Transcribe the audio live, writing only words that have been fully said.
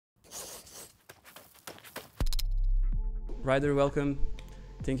Ryder, welcome.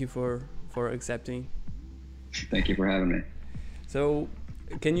 Thank you for accepting. Thank you for having me. So,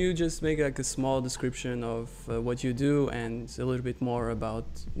 can you just make like a small description of what you do and a little bit more about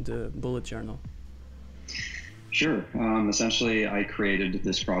the bullet journal? Sure. Essentially, I created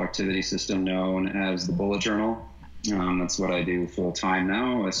this productivity system known as the bullet journal. That's what I do full time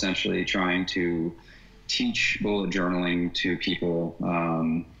now, essentially trying to teach bullet journaling to people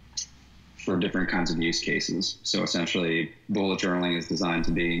for different kinds of use cases. So essentially, bullet journaling is designed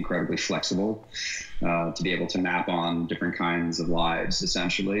to be incredibly flexible, to be able to map on different kinds of lives,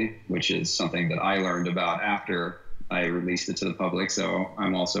 essentially, which is something that I learned about after I released it to the public. So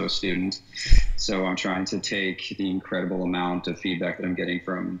I'm also a student. So I'm trying to take the incredible amount of feedback that I'm getting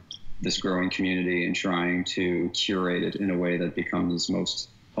from this growing community and trying to curate it in a way that becomes most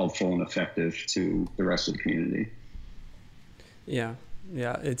helpful and effective to the rest of the community. Yeah,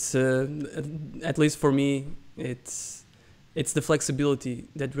 yeah. It's at least for me, it's the flexibility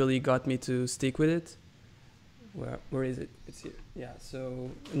that really got me to stick with it. Where is it? It's here. Yeah. So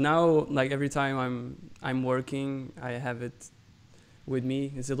now, like every time I'm working, I have it with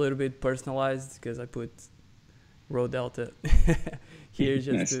me. It's a little bit personalized because I put row delta here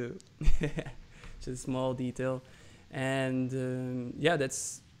just Nice. to just a small detail, and yeah,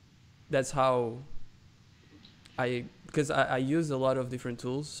 that's how I because I use a lot of different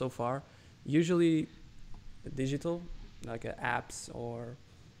tools so far, usually digital, like apps or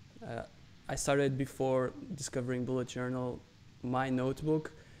uh, I started before discovering bullet journal my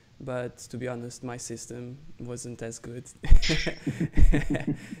notebook, but to be honest my system wasn't as good.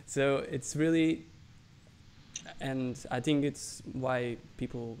 So it's really, and I think it's why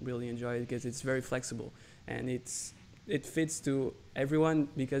people really enjoy it because it's very flexible and it fits to everyone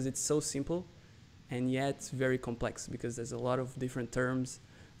because it's so simple and yet very complex because there's a lot of different terms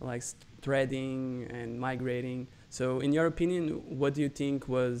like threading and migrating. So in your opinion, what do you think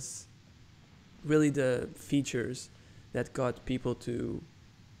was really the features that got people to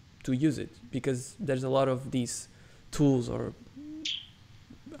use it? Because there's a lot of these tools or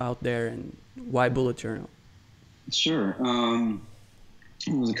out there, and why bullet journal? Sure.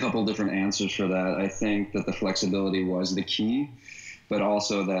 There's a couple different answers for that. I think that the flexibility was the key, but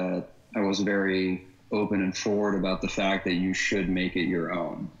also that I was very open and forward about the fact that you should make it your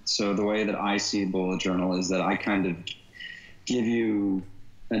own. So the way that I see bullet journal is that I kind of give you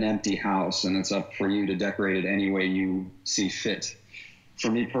an empty house and it's up for you to decorate it any way you see fit. For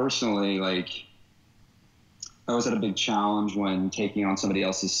me personally, like I was at a big challenge when taking on somebody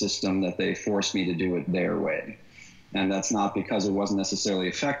else's system that they forced me to do it their way. And that's not because it wasn't necessarily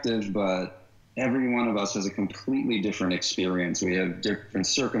effective, but every one of us has a completely different experience. We have different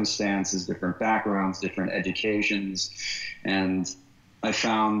circumstances, different backgrounds, different educations. And I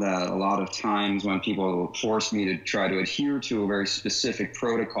found that a lot of times when people force me to try to adhere to a very specific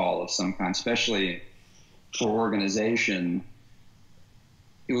protocol of some kind, especially for organization,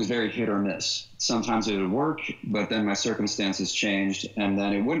 it was very hit or miss. Sometimes it would work, but then my circumstances changed and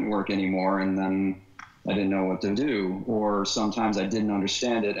then it wouldn't work anymore. And then I didn't know what to do. Or sometimes I didn't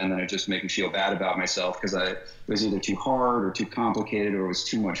understand it and then it just made me feel bad about myself because it was either too hard or too complicated or it was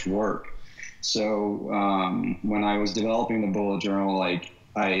too much work. So when I was developing the bullet journal, like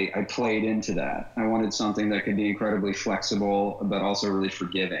I played into that. I wanted something that could be incredibly flexible, but also really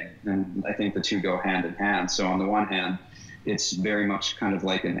forgiving. And I think the two go hand in hand. So on the one hand, it's very much kind of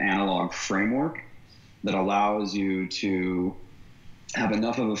like an analog framework that allows you to have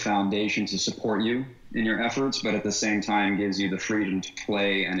enough of a foundation to support you in your efforts, but at the same time gives you the freedom to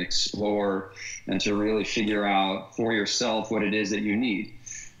play and explore and to really figure out for yourself what it is that you need.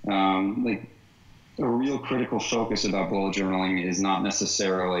 Like a real critical focus about bullet journaling is not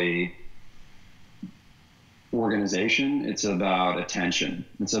necessarily organization, it's about attention.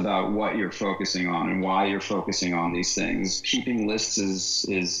 It's about what you're focusing on and why you're focusing on these things. Keeping lists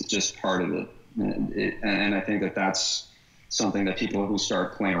is just part of it. And I think that that's something that people who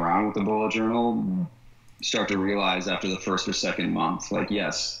start playing around with the bullet journal start to realize after the first or second month. Like,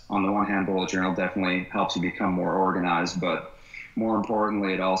 yes, on the one hand, bullet journal definitely helps you become more organized, but more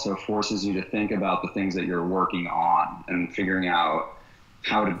importantly, it also forces you to think about the things that you're working on and figuring out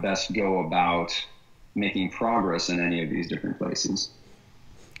how to best go about making progress in any of these different places.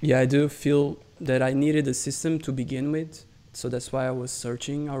 Yeah, I do feel that I needed a system to begin with, so that's why I was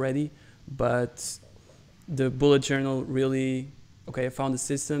searching already. But the bullet journal really, okay, I found a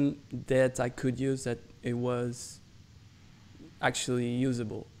system that I could use, that it was actually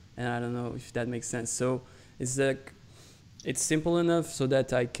usable, and I don't know if that makes sense. So it's like it's simple enough so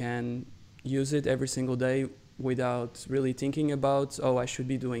that I can use it every single day without really thinking about, oh, I should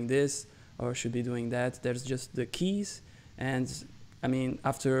be doing this or I should be doing that. There's just the keys And I mean,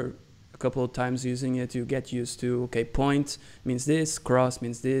 after a couple of times using it, you get used to, okay, point means this, cross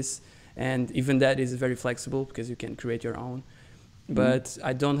means this, and even that is very flexible because you can create your own. But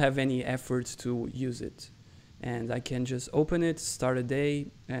I don't have any effort to use it, and I can just open it, start a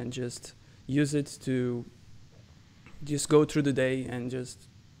day, and just use it to just go through the day. And just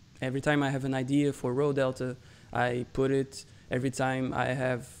every time I have an idea for row delta, I put it. Every time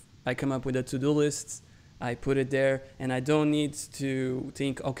I come up with a to-do list, I put it there, and I don't need to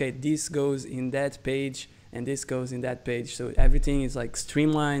think, okay, this goes in that page and this goes in that page. So everything is like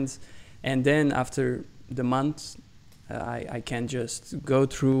streamlined. And then after the month, I can just go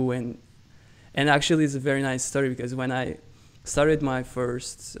through, and actually it's a very nice story, because when I started my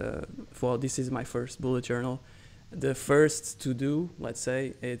first, well, this is my first bullet journal, the first to do, let's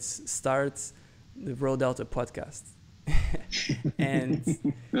say, it's start the Row Delta podcast. And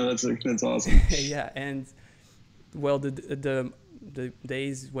no, that's awesome. yeah, and well, the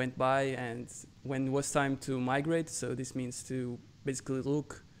days went by, and when it was time to migrate, so this means to basically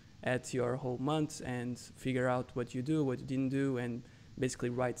look at your whole month and figure out what you do, what you didn't do, and basically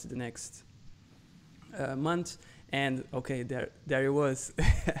write the next month. And okay, there it was.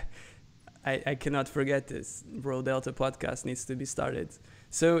 I cannot forget this. Row Delta podcast needs to be started.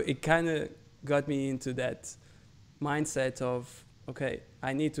 So it kind of got me into that mindset of, okay,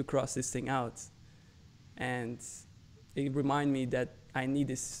 I need to cross this thing out. And it reminded me that I need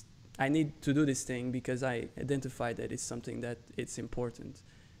to do this thing, because I identified that it's something that it's important.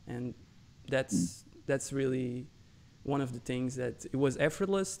 And that's really one of the things that it was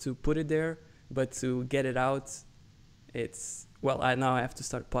effortless to put it there, but to get it out, it's, well, I now have to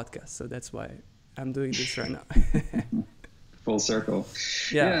start a podcast, so that's why I'm doing this right now. Full circle.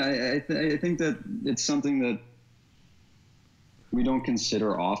 Yeah, I think that it's something that we don't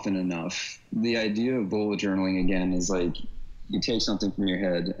consider often enough. The idea of bullet journaling, again, is like you take something from your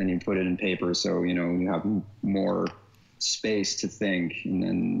head and you put it in paper, so you have more space to think and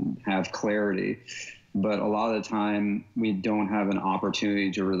then have clarity. But a lot of the time we don't have an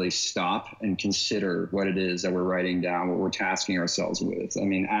opportunity to really stop and consider what it is that we're writing down, what we're tasking ourselves with. I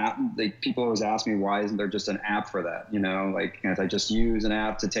mean, people always ask me, why isn't there just an app for that? Like, can't I just use an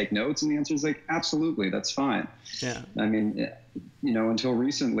app to take notes? And the answer is like, absolutely, that's fine. Yeah. I mean, until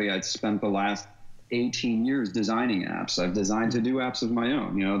recently, I'd spent the last 18 years designing apps. I've designed to do apps of my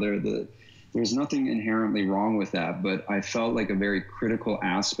own. There's nothing inherently wrong with that, but I felt like a very critical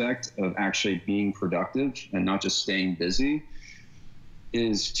aspect of actually being productive and not just staying busy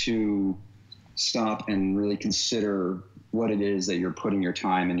is to stop and really consider what it is that you're putting your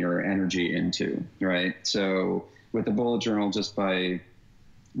time and your energy into, right? So with the bullet journal, just by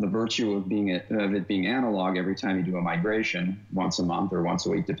the virtue of it being analog, every time you do a migration, once a month or once a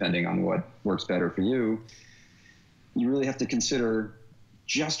week, depending on what works better for you, you really have to consider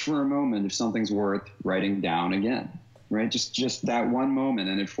just for a moment if something's worth writing down again, right? Just that one moment,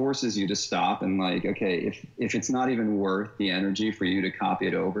 and it forces you to stop and like, okay, if it's not even worth the energy for you to copy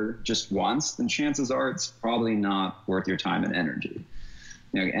it over just once, then chances are it's probably not worth your time and energy.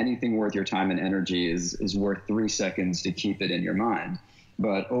 Anything worth your time and energy is worth 3 seconds to keep it in your mind.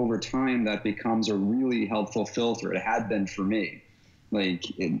 But over time, that becomes a really helpful filter. It had been for me.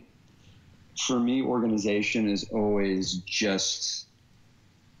 For me, organization is always just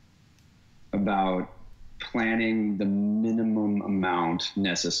about planning the minimum amount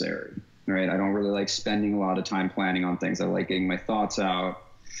necessary, right? I don't really like spending a lot of time planning on things. I like getting my thoughts out,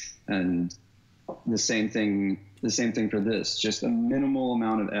 and the same thing for this. Just a minimal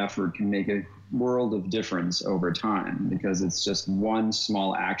amount of effort can make a world of difference over time, because it's just one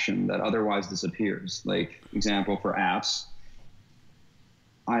small action that otherwise disappears. Like, example for apps,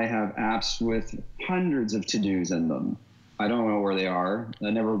 I have apps with hundreds of to-dos in them. I don't know where they are. I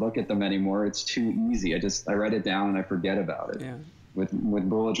never look at them anymore. It's too easy. I write it down and I forget about it. Yeah. With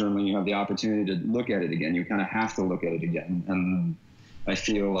bullet journaling, you have the opportunity to look at it again. You kind of have to look at it again. And I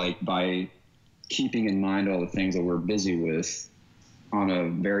feel like by keeping in mind all the things that we're busy with in a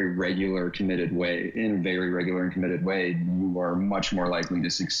very regular and committed way, you are much more likely to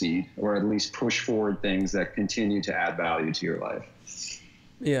succeed, or at least push forward things that continue to add value to your life.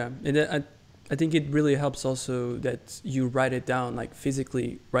 Yeah, and I think it really helps also that you write it down, like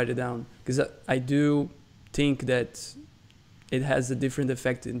physically write it down, because I do think that it has a different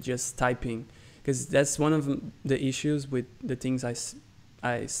effect than just typing, because that's one of the issues with the things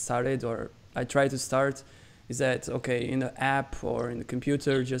I started or I try to start, is that, okay, in the app or in the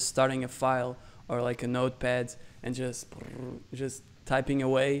computer, just starting a file or like a notepad and just typing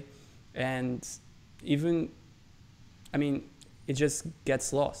away, and even, I mean, it just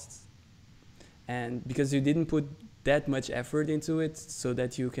gets lost. And because you didn't put that much effort into it so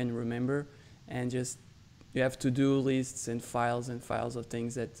that you can remember, and just you have to-do lists and files of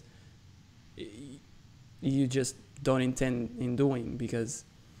things that you just don't intend in doing, because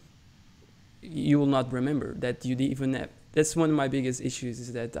you will not remember that you even have. That's one of my biggest issues,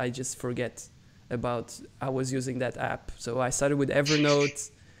 is that I just forget about I was using that app. So I started with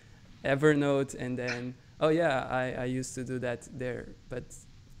Evernote, and then, oh yeah, I used to do that there. But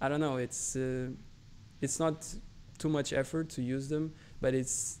I don't know, it's not too much effort to use them, but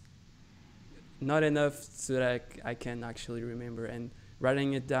it's not enough so that I can actually remember. And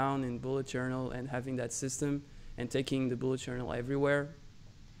writing it down in bullet journal and having that system and taking the bullet journal everywhere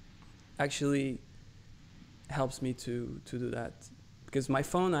actually helps me to do that. Because my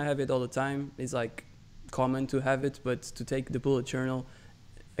phone, I have it all the time. It's like common to have it, but to take the bullet journal,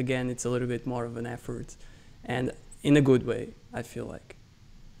 again, it's a little bit more of an effort, and in a good way, I feel like.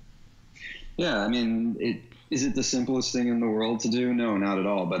 Yeah, I mean, is it the simplest thing in the world to do? No, not at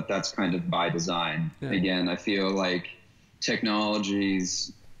all. But that's kind of by design. Yeah. Again, I feel like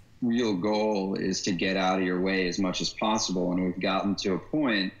technology's real goal is to get out of your way as much as possible, and we've gotten to a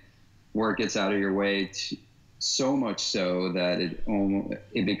point where it gets out of your way so much so that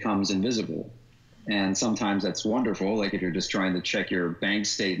it becomes invisible. And sometimes that's wonderful. Like if you're just trying to check your bank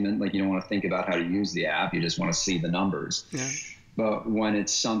statement, like you don't want to think about how to use the app. You just want to see the numbers. Yeah. But when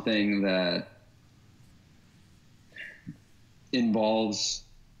it's something that involves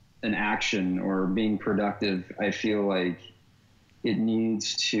an action or being productive, I feel like it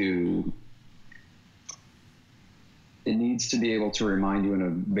needs to be able to remind you in a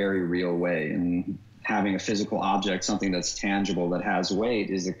very real way. And having a physical object, something that's tangible, that has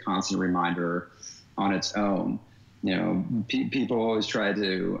weight, is a constant reminder on its own. You know, people always try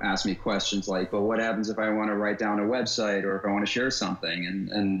to ask me questions like, well, what happens if I want to write down a website or if I want to share something?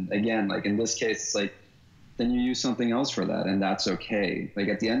 And again, like in this case, it's like, then you use something else for that, and that's okay. Like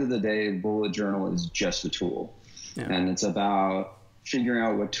at the end of the day, a bullet journal is just a tool. Yeah. And it's about figuring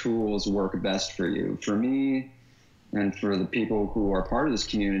out what tools work best for you. For me, and for the people who are part of this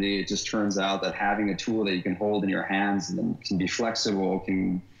community, it just turns out that having a tool that you can hold in your hands and can be flexible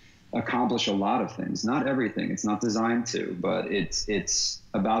can accomplish a lot of things. Not everything. It's not designed to, but it's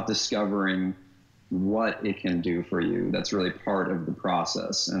about discovering what it can do for you. That's really part of the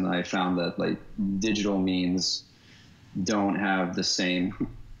process. And I found that like digital means don't have the same,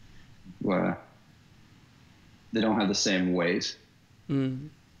 they don't have the same weight. Mm.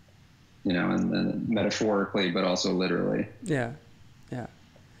 You know, and metaphorically, but also literally. Yeah, yeah.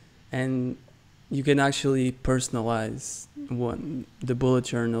 And you can actually personalize the bullet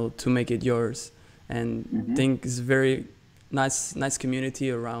journal to make it yours. And I think it's very nice community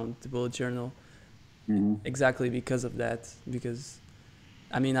around the bullet journal. Exactly because of that. Because,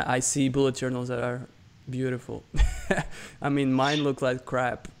 I mean, I see bullet journals that are beautiful. I mean, mine look like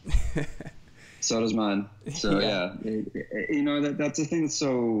crap. So does mine. So yeah, you know, that's the thing that's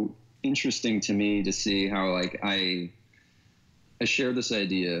so interesting to me, to see how like I share this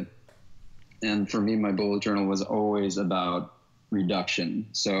idea, and for me my bullet journal was always about reduction.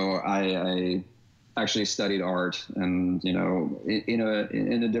 So I actually studied art, and you know,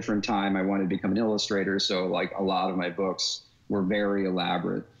 in a different time I wanted to become an illustrator, so like a lot of my books were very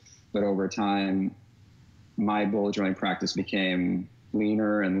elaborate, but over time my bullet journaling practice became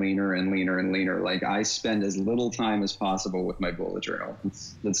leaner and leaner and leaner and leaner. Like I spend as little time as possible with my bullet journal.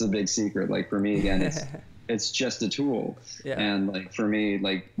 That's a big secret. Like for me, again, it's just a tool. Yeah. And like for me,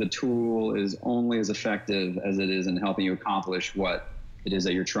 like the tool is only as effective as it is in helping you accomplish what it is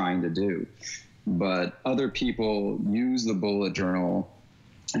that you're trying to do. But other people use the bullet journal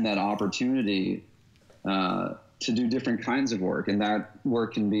and that opportunity to do different kinds of work. And that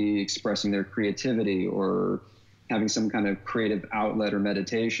work can be expressing their creativity or having some kind of creative outlet or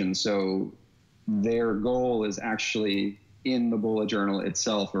meditation. So their goal is actually in the bullet journal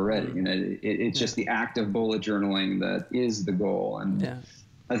itself already. And it's just the act of bullet journaling that is the goal. And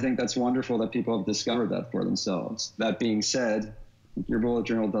I think that's wonderful that people have discovered that for themselves. That being said, your bullet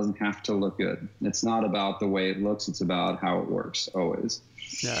journal doesn't have to look good. It's not about the way it looks. It's about how it works always.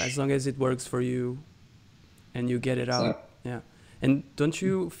 Yeah, as long as it works for you and you get it out. Yeah. And don't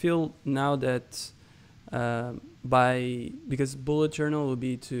you feel now that because bullet journal will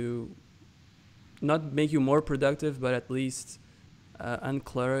be to not make you more productive, but at least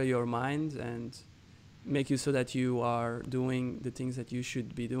unclutter your mind and make you so that you are doing the things that you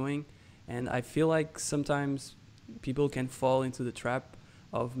should be doing. And I feel like sometimes people can fall into the trap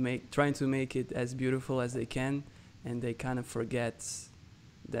of trying to make it as beautiful as they can, and they kind of forget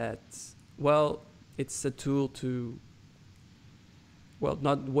that, well, it's a tool to, well,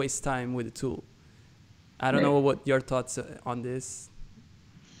 not waste time with the tool. I don't know what your thoughts on this.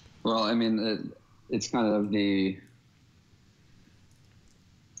 Well, I mean, it's kind of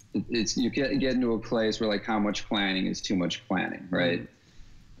it's you get into a place where like how much planning is too much planning, right?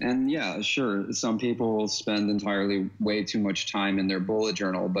 And yeah, sure, some people will spend entirely way too much time in their bullet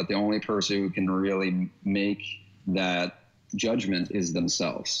journal, but the only person who can really make that judgment is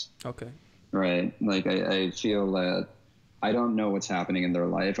themselves. Okay. Right? Like I feel that I don't know what's happening in their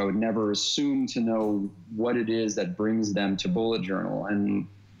life. I would never assume to know what it is that brings them to bullet journal. And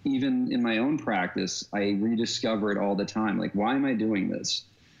even in my own practice, I rediscover it all the time. Like, why am I doing this?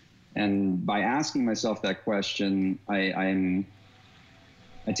 And by asking myself that question, I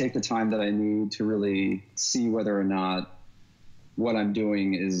take the time that I need to really see whether or not what I'm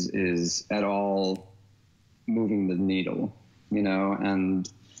doing is at all moving the needle, you know? And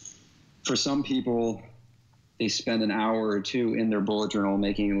for some people, they spend an hour or two in their bullet journal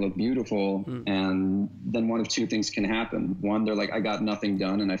making it look beautiful, and then one of two things can happen. One, they're like, I got nothing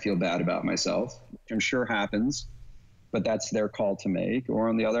done and I feel bad about myself, which I'm sure happens, but that's their call to make. Or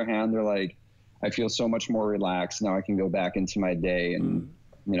on the other hand, they're like, I feel so much more relaxed. Now I can go back into my day and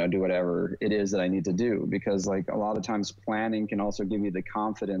you know, do whatever it is that I need to do. Because like a lot of times planning can also give you the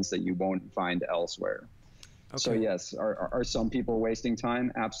confidence that you won't find elsewhere. Okay. So yes, are some people wasting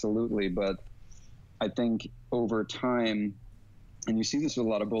time? Absolutely. But I think over time, and you see this with a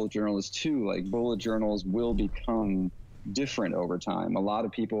lot of bullet journalists too, like bullet journals will become different over time. A lot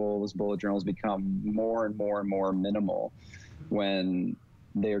of people's bullet journals become more and more and more minimal when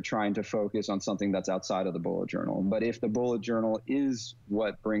they're trying to focus on something that's outside of the bullet journal. But if the bullet journal is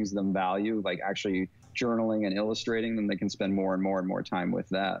what brings them value, like actually journaling and illustrating, then they can spend more and more and more time with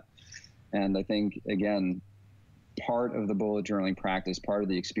that. And I think, again, part of the bullet journaling practice, part of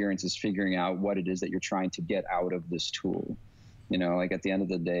the experience is figuring out what it is that you're trying to get out of this tool. You know, like at the end of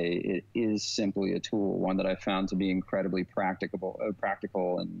the day, it is simply a tool, one that I found to be incredibly practical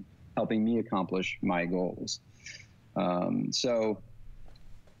and helping me accomplish my goals. So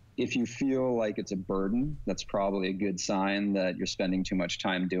if you feel like it's a burden, that's probably a good sign that you're spending too much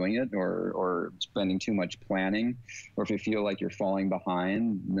time doing it, or spending too much planning. Or if you feel like you're falling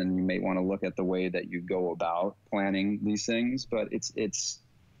behind, then you may want to look at the way that you go about planning these things. But it's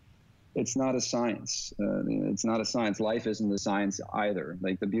not a science. It's not a science. Life isn't a science either.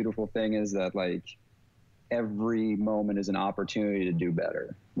 Like the beautiful thing is that like every moment is an opportunity to do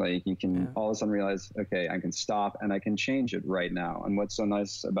better. Like you can all of a sudden realize, okay, I can stop and I can change it right now. And what's so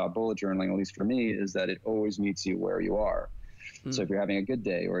nice about bullet journaling, at least for me, is that it always meets you where you are. So if you're having a good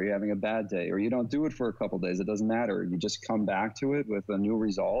day or you're having a bad day or you don't do it for a couple of days, it doesn't matter. You just come back to it with a new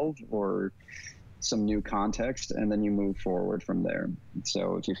resolve or some new context, and then you move forward from there.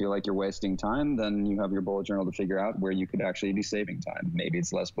 So if you feel like you're wasting time, then you have your bullet journal to figure out where you could actually be saving time. Maybe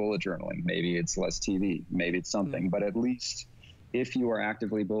it's less bullet journaling, maybe it's less TV, maybe it's something. But at least if you are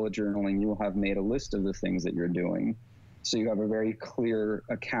actively bullet journaling, you will have made a list of the things that you're doing. So you have a very clear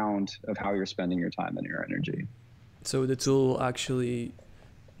account of how you're spending your time and your energy. So the tool will actually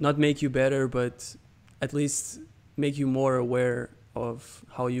not make you better, but at least make you more aware of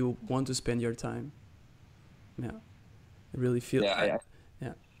how you want to spend your time. Yeah, I really feel.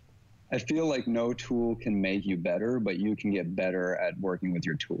 I feel like no tool can make you better, but you can get better at working with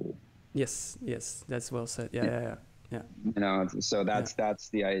your tool. Yes, that's well said. Yeah. You know, so that's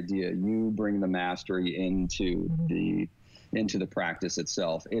the idea. You bring the mastery into the practice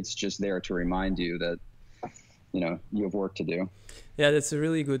itself. It's just there to remind you that, you know, you have work to do. Yeah, that's a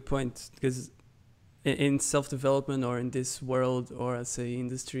really good point, because in self-development or in this world, or I say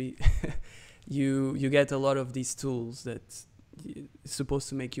industry, you get a lot of these tools that it's supposed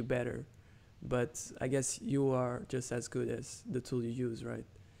to make you better, but I guess you are just as good as the tool you use, right?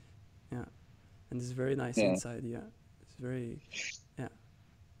 Yeah, and it's very nice inside. Yeah, it's very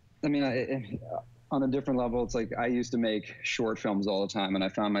I mean, on a different level, it's like I used to make short films all the time, and I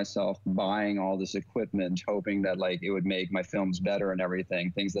found myself buying all this equipment, hoping that like it would make my films better and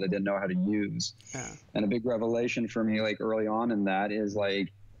everything, things that I didn't know how to use. And a big revelation for me, like early on in that, is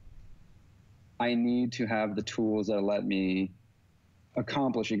like I need to have the tools that let me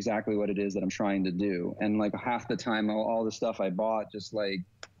accomplish exactly what it is that I'm trying to do. And like half the time, all the stuff I bought just like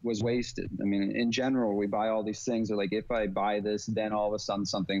was wasted. I mean, in general, we buy all these things that like, if I buy this, then all of a sudden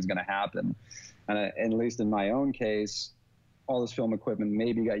something's going to happen. And at least in my own case, all this film equipment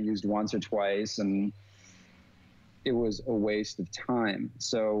maybe got used once or twice, and it was a waste of time.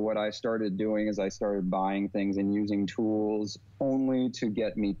 So what I started doing is I started buying things and using tools only to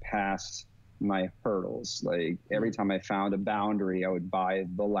get me past my hurdles. Like every time I found a boundary, I would buy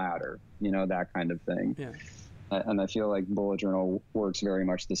the ladder, you know, that kind of thing. And I feel like bullet journal works very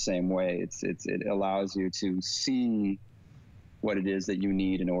much the same way. It allows you to see what it is that you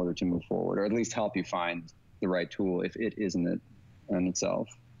need in order to move forward, or at least help you find the right tool if it isn't it in itself.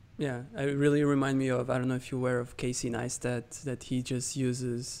 Yeah, it really remind me of, I don't know if you're aware of Casey Neistat, that he just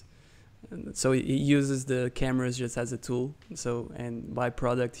uses, so he uses the cameras just as a tool. So, and by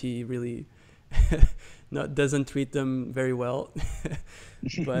product, he really not doesn't treat them very well,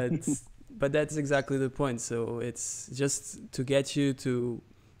 but but that's exactly the point. So it's just to get you to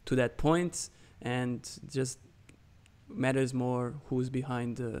that point, and just matters more who's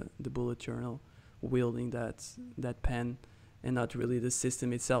behind the bullet journal, wielding that pen, and not really the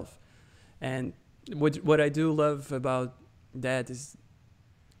system itself. And what I do love about that is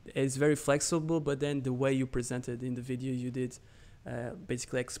it's very flexible, but then the way you presented in the video you did,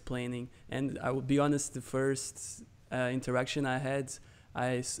 basically explaining. And I will be honest, the first interaction I had,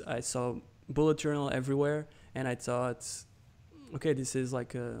 I saw bullet journal everywhere, and I thought, okay, this is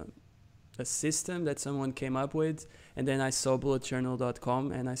like a system that someone came up with. And then I saw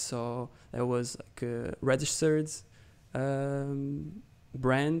bulletjournal.com, and I saw there was like a registered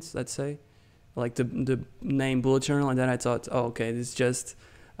brand, let's say, like the name bullet journal. And then I thought, oh, okay, this is just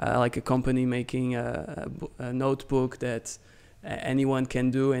like a company making a notebook that anyone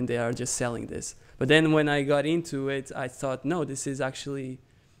can do, and they are just selling this. But then when I got into it, I thought, no, this is actually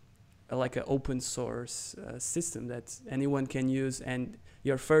like an open source system that anyone can use. And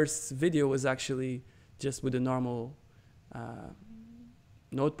your first video was actually just with a normal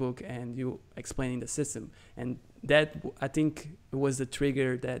notebook, and you explaining the system. And that, I think, was the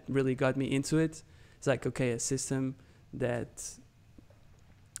trigger that really got me into it. It's like, okay, a system that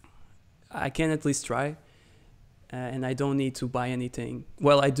I can at least try, and I don't need to buy anything.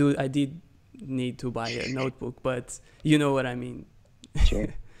 Well, I did need to buy a notebook, but you know what I mean. Sure.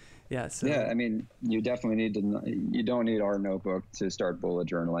 Yeah. So yeah, I mean, you definitely need to. You don't need our notebook to start bullet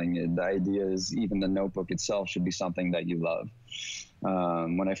journaling. The idea is even the notebook itself should be something that you love.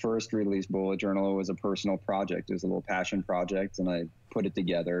 When I first released Bullet Journal, it was a personal project. It was a little passion project, and I put it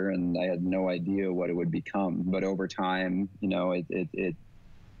together, and I had no idea what it would become. But over time, you know, it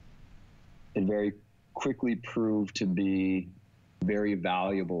very quickly proved to be very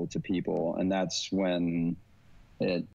valuable to people, and that's when it